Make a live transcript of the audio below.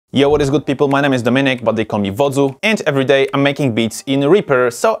Yo, what is good people, my name is Dominic, but they call me Wodzu, and every day I'm making beats in Reaper,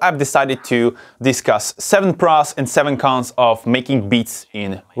 so I've decided to discuss 7 pros and 7 cons of making beats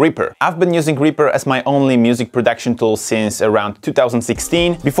in Reaper. I've been using Reaper as my only music production tool since around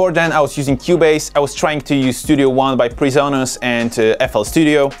 2016. Before then I was using Cubase, I was trying to use Studio One by Presonus and FL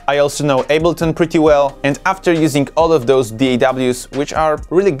Studio. I also know Ableton pretty well, and after using all of those DAWs, which are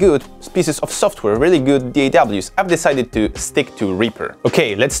really good pieces of software, really good DAWs, I've decided to stick to Reaper.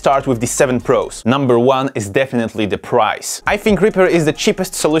 Okay, let's start with the 7 pros. Number 1 is definitely the price. I think Reaper is the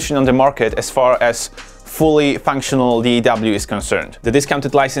cheapest solution on the market as far as fully functional DAW is concerned. The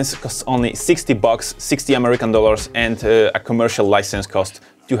discounted license costs only 60 bucks, 60 American dollars, and a commercial license costs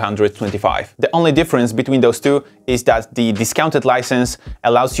 225. The only difference between those two is that the discounted license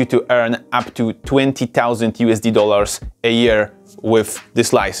allows you to earn up to 20,000 USD dollars a year with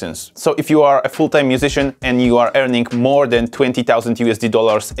this license. So if you are a full-time musician and you are earning more than 20,000 USD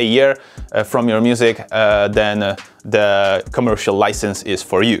dollars a year from your music, then the commercial license is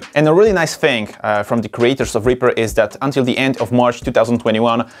for you. And a really nice thing from the creators of Reaper is that until the end of March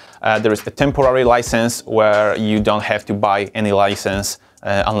 2021, there is a temporary license where you don't have to buy any license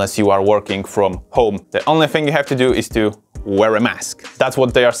unless you are working from home. The only thing you have to do is to wear a mask. That's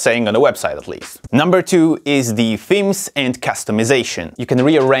what they are saying on the website, at least. Number 2 is the themes and customization. You can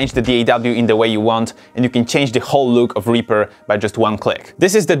rearrange the DAW in the way you want, and you can change the whole look of Reaper by just one click.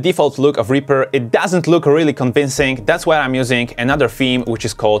 This is the default look of Reaper. It doesn't look really convincing. That's why I'm using another theme, which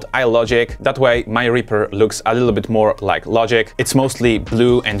is called iLogic. That way my Reaper looks a little bit more like Logic. It's mostly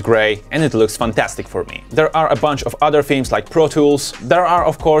blue and gray, and it looks fantastic for me. There are a bunch of other themes like Pro Tools. There are,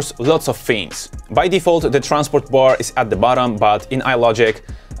 of course, lots of themes. By default, the transport bar is at the bottom, but in iLogic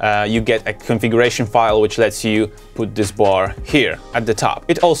you get a configuration file which lets you put this bar here at the top.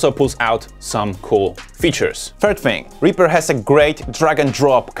 It also pulls out some cool features. Third thing, Reaper has a great drag and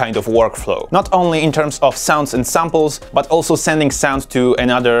drop kind of workflow. Not only in terms of sounds and samples, but also sending sound to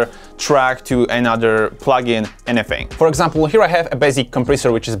another track, to another plugin, anything. For example, here I have a basic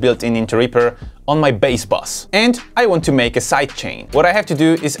compressor which is built in into Reaper on my bass bus, and I want to make a sidechain. What I have to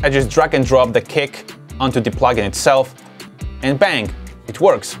do is I just drag and drop the kick onto the plugin itself, and bang, it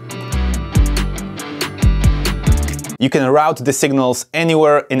works. You can route the signals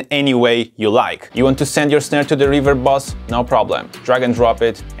anywhere in any way you like. You want to send your snare to the reverb bus? No problem. Drag and drop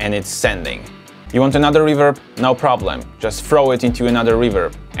it and it's sending. You want another reverb? No problem. Just throw it into another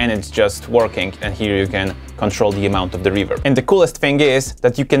reverb and it's just working, and here you can control the amount of the reverb. And the coolest thing is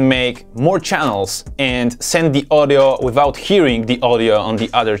that you can make more channels and send the audio without hearing the audio on the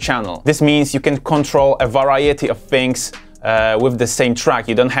other channel. This means you can control a variety of things with the same track.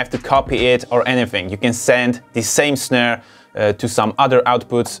 You don't have to copy it or anything. You can send the same snare to some other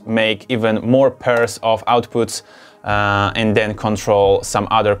outputs, make even more pairs of outputs, and then control some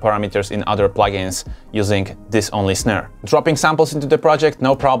other parameters in other plugins using this only snare. Dropping samples into the project,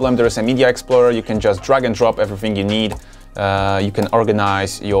 no problem. There is a media explorer. You can just drag and drop everything you need. You can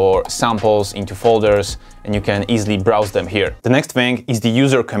organize your samples into folders and you can easily browse them here. The next thing is the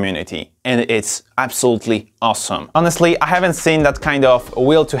user community, and it's absolutely awesome. Honestly, I haven't seen that kind of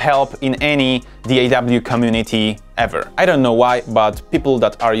will to help in any DAW community ever. I don't know why, but people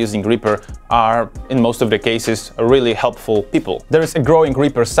that are using Reaper are, in most of the cases, really helpful people. There is a growing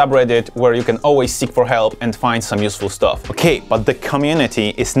Reaper subreddit where you can always seek for help and find some useful stuff. Okay, but the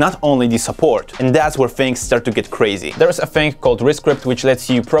community is not only the support, and that's where things start to get crazy. There is a thing called Rescript, which lets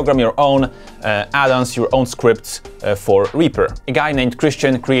you program your own add-ons, your own scripts for Reaper. A guy named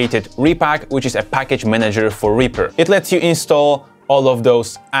Christian created Repack, which is a package manager for Reaper. It lets you install all of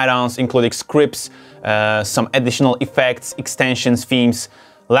those add-ons, including scripts, some additional effects, extensions, themes,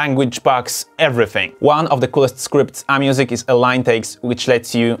 language packs, everything. One of the coolest scripts I'm using is Align Takes, which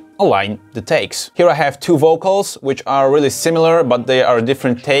lets you align the takes. Here I have 2 vocals, which are really similar, but they are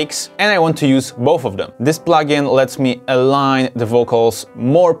different takes, and I want to use both of them. This plugin lets me align the vocals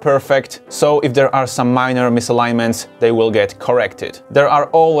more perfect, so if there are some minor misalignments, they will get corrected. There are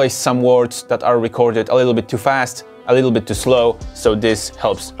always some words that are recorded a little bit too fast, a little bit too slow, so this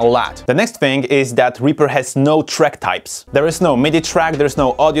helps a lot. The next thing is that Reaper has no track types. There is no MIDI track, there is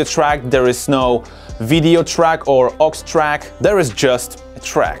no audio track, there is no video track or aux track, there is just a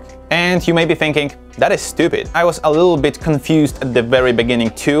track. And you may be thinking, that is stupid. I was a little bit confused at the very beginning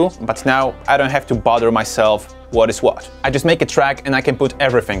too, but now I don't have to bother myself what is what. I just make a track and I can put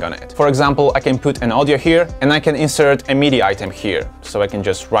everything on it. For example, I can put an audio here and I can insert a MIDI item here. So I can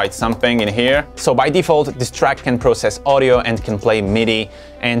just write something in here. So by default, this track can process audio and can play MIDI,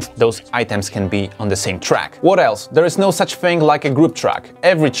 and those items can be on the same track. What else? There is no such thing like a group track.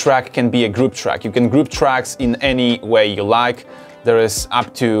 Every track can be a group track. You can group tracks in any way you like. there is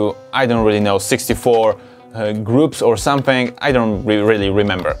up to, I don't really know, 64 groups or something, I don't really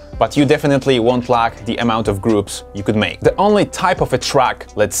remember. But you definitely won't lack the amount of groups you could make. The only type of a track,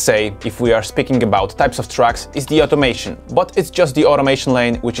 let's say, if we are speaking about types of tracks, is the automation. But it's just the automation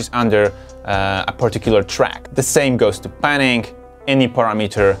lane which is under a particular track. The same goes to panning, any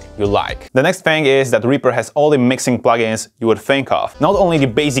parameter you like. The next thing is that Reaper has all the mixing plugins you would think of. Not only the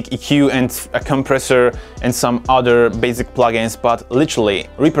basic EQ and a compressor and some other basic plugins, but literally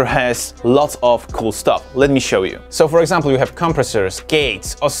Reaper has lots of cool stuff. Let me show you. So for example, you have compressors,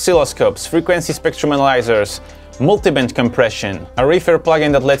 gates, oscilloscopes, frequency spectrum analyzers, multiband compression, a Reaper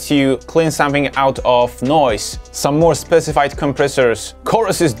plugin that lets you clean something out of noise, some more specified compressors,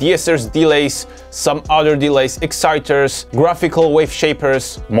 choruses, de-essers, delays, some other delays, exciters, graphical wave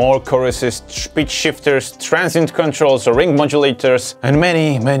shapers, more choruses, pitch shifters, transient controls, ring modulators, and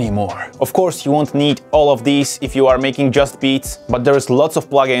many more. Of course, you won't need all of these if you are making just beats, but there is lots of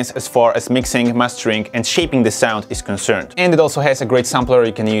plugins as far as mixing, mastering, and shaping the sound is concerned. And it also has a great sampler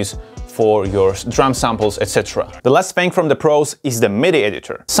you can use for your drum samples, etc. The last thing from the pros is the MIDI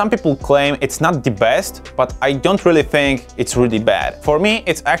editor. Some people claim it's not the best, but I don't really think it's really bad. For me,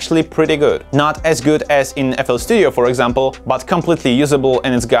 it's actually pretty good. Not as good as in FL Studio, for example, but completely usable,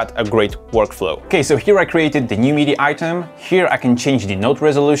 and it's got a great workflow. Okay, so here I created the new MIDI item. Here I can change the note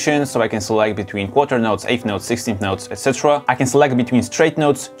resolution, so I can select between quarter notes, eighth notes, 16th notes, etc. I can select between straight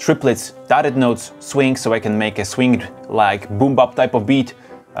notes, triplets, dotted notes, swing, so I can make a swing like boom bap type of beat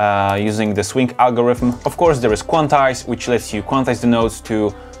using the swing algorithm. Of course, there is quantize, which lets you quantize the notes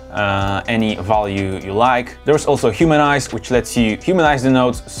to any value you like. There's also humanize, which lets you humanize the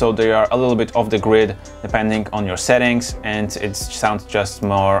notes so they are a little bit off the grid depending on your settings, and it sounds just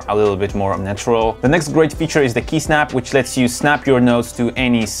a little bit more natural. The next great feature is the key snap, which lets you snap your notes to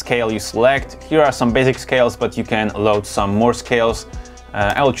any scale you select. Here are some basic scales, but you can load some more scales.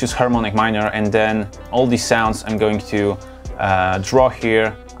 I will choose harmonic minor, and then all these sounds I'm going to draw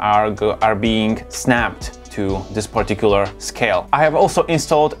here are being snapped to this particular scale. I have also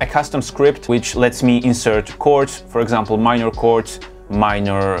installed a custom script which lets me insert chords, for example minor chords,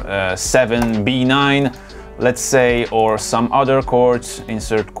 minor 7, B9, let's say, or some other chords,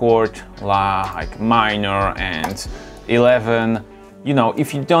 insert chord like minor and 11. You know,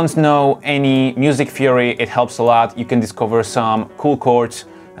 if you don't know any music theory, it helps a lot. You can discover some cool chords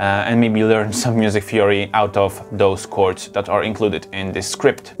and maybe learn some music theory out of those chords that are included in this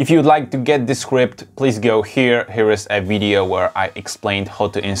script. If you'd like to get this script, please go here. Here is a video where I explained how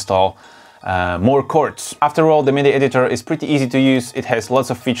to install more chords. After all, the MIDI editor is pretty easy to use. It has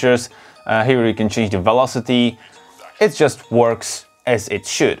lots of features. Here you can change the velocity. It just works as it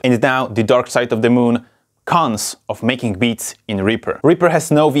should. And now the dark side of the moon. Cons of making beats in Reaper. Reaper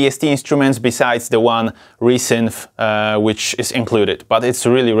has no VST instruments besides the one resynth which is included, but it's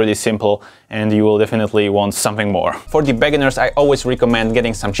really simple and you will definitely want something more. For the beginners, I always recommend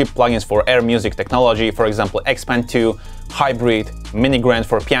getting some cheap plugins for Air music technology, for example Expand 2, Hybrid, Mini Grand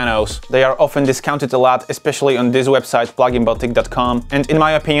for pianos. They are often discounted a lot, especially on this website pluginbaltic.com, and in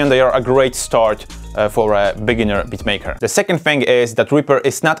my opinion they are a great start for a beginner beatmaker. The second thing is that Reaper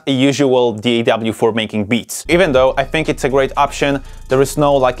is not a usual DAW for making beats. Even though I think it's a great option, there is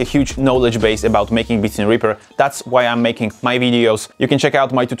no like a huge knowledge base about making beats in Reaper. That's why I'm making my videos. You can check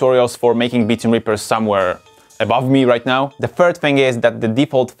out my tutorials for making beats in Reaper somewhere above me right now. The third thing is that the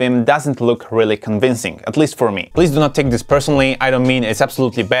default theme doesn't look really convincing, at least for me. Please do not take this personally. I don't mean it's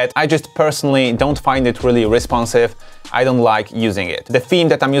absolutely bad. I just personally don't find it really responsive. I don't like using it. The theme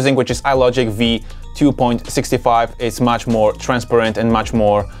that I'm using, which is iLogic V2.65, is much more transparent and much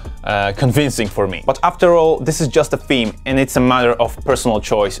more convincing for me. But after all, this is just a theme and it's a matter of personal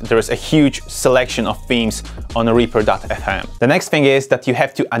choice. There is a huge selection of themes on Reaper.fm. The next thing is that you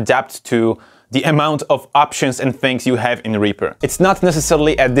have to adapt to the amount of options and things you have in Reaper. It's not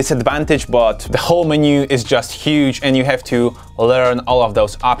necessarily a disadvantage, but the whole menu is just huge and you have to learn all of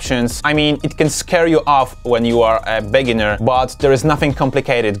those options. I mean, it can scare you off when you are a beginner, but there is nothing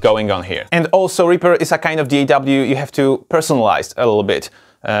complicated going on here. And also Reaper is a kind of DAW you have to personalize a little bit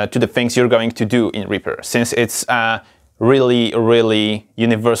to the things you're going to do in Reaper, since it's really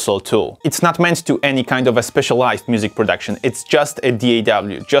universal tool. It's not meant to any kind of a specialized music production. It's just a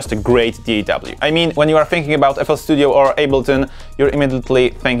DAW, just a great DAW. I mean, when you are thinking about FL Studio or Ableton, you're immediately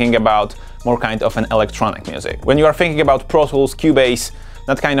thinking about more kind of an electronic music. When you are thinking about Pro Tools, Cubase,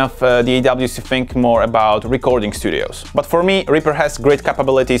 that kind of DAWs you think more about recording studios. But for me, Reaper has great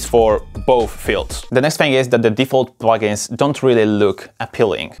capabilities for both fields. The next thing is that the default plugins don't really look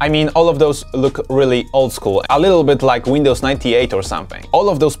appealing. I mean, all of those look really old school, a little bit like Windows 98 or something. All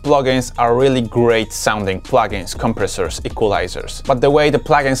of those plugins are really great sounding plugins, compressors, equalizers. But the way the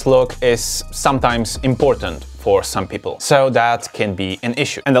plugins look is sometimes important for some people, so that can be an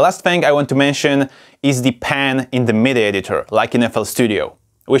issue. And the last thing I want to mention is the pan in the MIDI editor, like in FL Studio,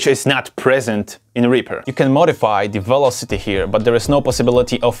 which is not present in Reaper. You can modify the velocity here, but there is no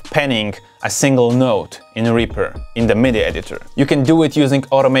possibility of panning a single note in Reaper in the MIDI editor. You can do it using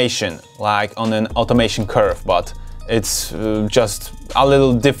automation, like on an automation curve, but it's just a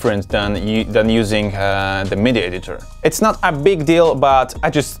little different than using the MIDI editor. It's not a big deal, but I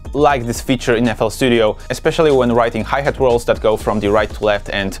just like this feature in FL Studio, especially when writing hi-hat rolls that go from the right to left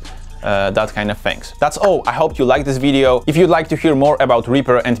and that kind of things. That's all. I hope you liked this video. If you'd like to hear more about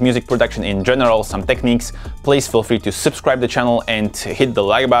Reaper and music production in general, some techniques, please feel free to subscribe the channel and hit the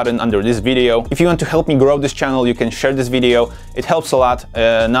like button under this video. If you want to help me grow this channel, you can share this video. It helps a lot,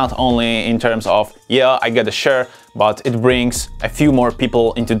 not only in terms of, yeah, I get a share, but it brings a few more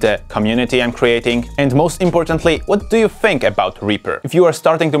people into the community I'm creating. And most importantly, what do you think about Reaper? If you are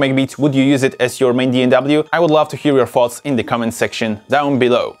starting to make beats, would you use it as your main DAW? I would love to hear your thoughts in the comment section down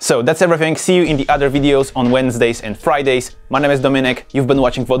below. So that's everything. See you in the other videos on Wednesdays and Fridays. My name is Dominik, you've been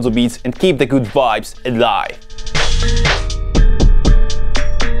watching Wodzu Beats, and keep the good vibes alive.